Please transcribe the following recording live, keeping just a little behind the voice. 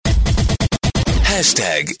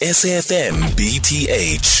#SAFMBTH.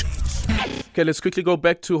 Okay, let's quickly go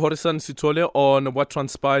back to Horisani Sithole on what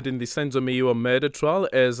transpired in the Senzo Meyiwa murder trial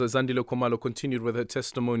as Zandile Khumalo continued with her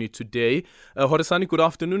testimony today. Horisani, good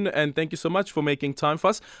afternoon and thank you so much for making time for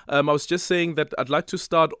us. I was just saying that I'd like to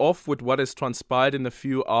start off with what has transpired in a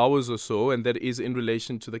few hours or so, and that is in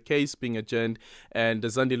relation to the case being adjourned and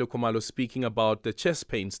Zandile Khumalo speaking about the chest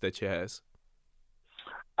pains that she has.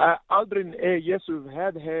 Aldrin, yes, we've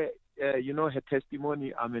had her. Her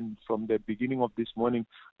testimony, from the beginning of this morning,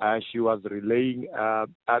 she was relating her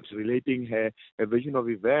version of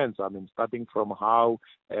events. Starting from how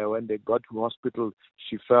when they got to hospital,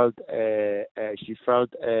 she felt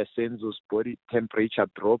Senzo's body temperature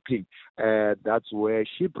dropping. That's where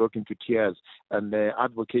she broke into tears. And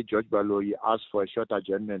Advocate George Baloyi asked for a short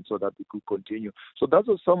adjournment so that we could continue. So those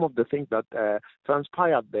are some of the things that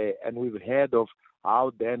transpired there. And we've heard of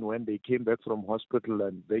how then when they came back from hospital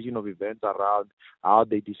and version of events around how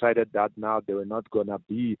they decided that now they were not going to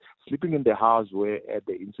be sleeping in the house where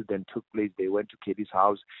the incident took place. They went to Katie's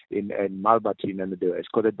house in Malberton and they were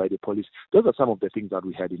escorted by the police. Those are some of the things that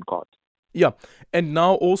we had in court. Yeah. And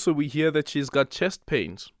now also we hear that she's got chest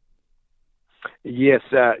pains. Yes,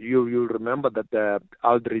 you'll remember that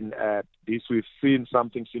Aldrin, we've seen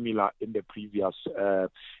something similar in the previous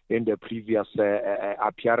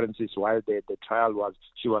appearances while the trial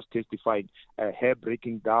she was testifying. Her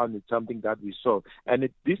breaking down is something that we saw, and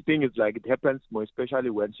this thing is like it happens more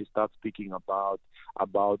especially when she starts speaking about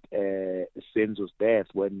Senzo's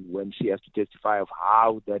death, when she has to testify of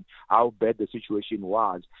how bad the situation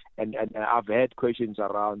was, and I've had questions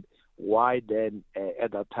around. Why then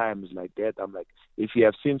at that times like that? I'm like, if you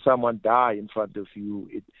have seen someone die in front of you,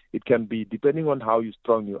 it can be depending on how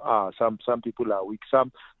strong you are. Some people are weak.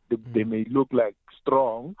 They may look like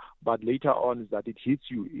strong, but later on is that it hits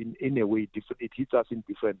you in a way different. It hits us in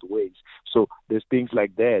different ways. So there's things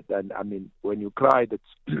like that. And when you cry,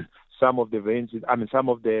 that's some of the veins. Some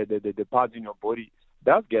of the parts in your body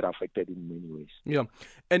does get affected in many ways. Yeah,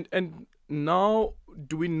 and now,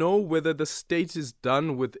 do we know whether the state is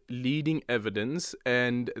done with leading evidence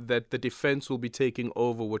and that the defense will be taking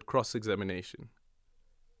over with cross-examination?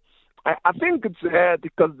 I think it's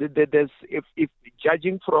because there's if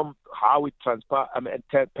judging from how it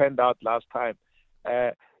panned out last time,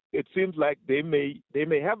 it seems like they may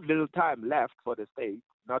have little time left for the state.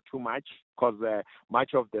 Not too much, because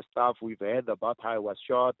much of the stuff we've heard about how it was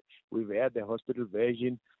shot, we've heard the hospital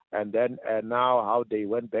version, and then now how they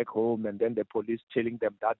went back home, and then the police telling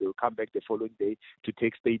them that they'll come back the following day to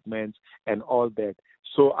take statements and all that.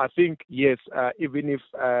 So I think, yes, even if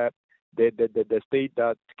the state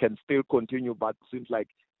that can still continue, but seems like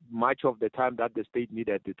much of the time that the state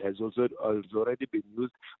needed, it has already been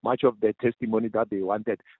used. Much of the testimony that they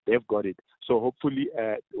wanted, they've got it. So hopefully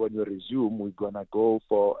when we resume, we're going to go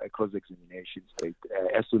for a cross-examination straight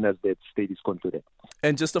as soon as the state is concluded.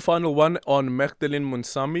 And just a final one on Magdalene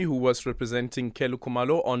Munsami, who was representing Kelu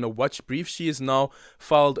Khumalo on a watch brief. She has now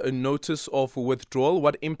filed a notice of withdrawal.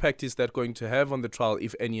 What impact is that going to have on the trial,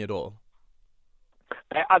 if any at all?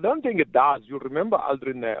 I don't think it does. You remember,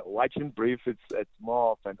 Aldrin, watching brief, it's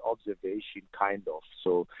more of an observation kind of.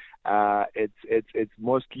 So it's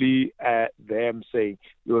mostly them saying.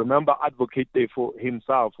 You remember, Advocate for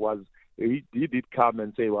himself he did come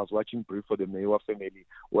and say he was watching brief for the Meyiwa family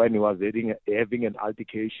when he was having an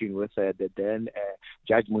altercation with the then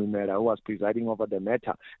Judge Muimera, who was presiding over the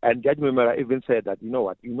matter. And Judge Muimera even said that, you know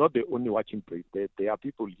what, you're not the only watching brief. There are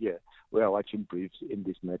people here who are watching briefs in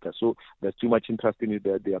this matter. So there's too much interest in it.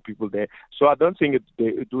 There are people there. So I don't think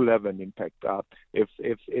it will have an impact. If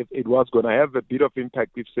it was going to have a bit of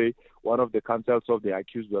impact, if, say, one of the counsels of the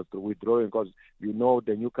accused was withdrawing, because the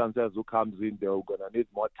new counsels who comes in, they're going to need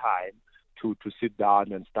more time to sit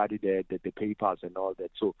down and study the papers and all that.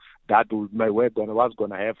 So that was going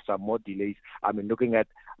to have some more delays. Looking at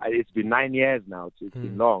it's been 9 years now. It's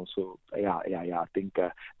been long. So yeah. I think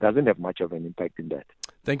doesn't have much of an impact in that.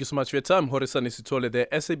 Thank you so much for your time, Horisani Sithole, the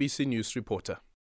SABC News reporter.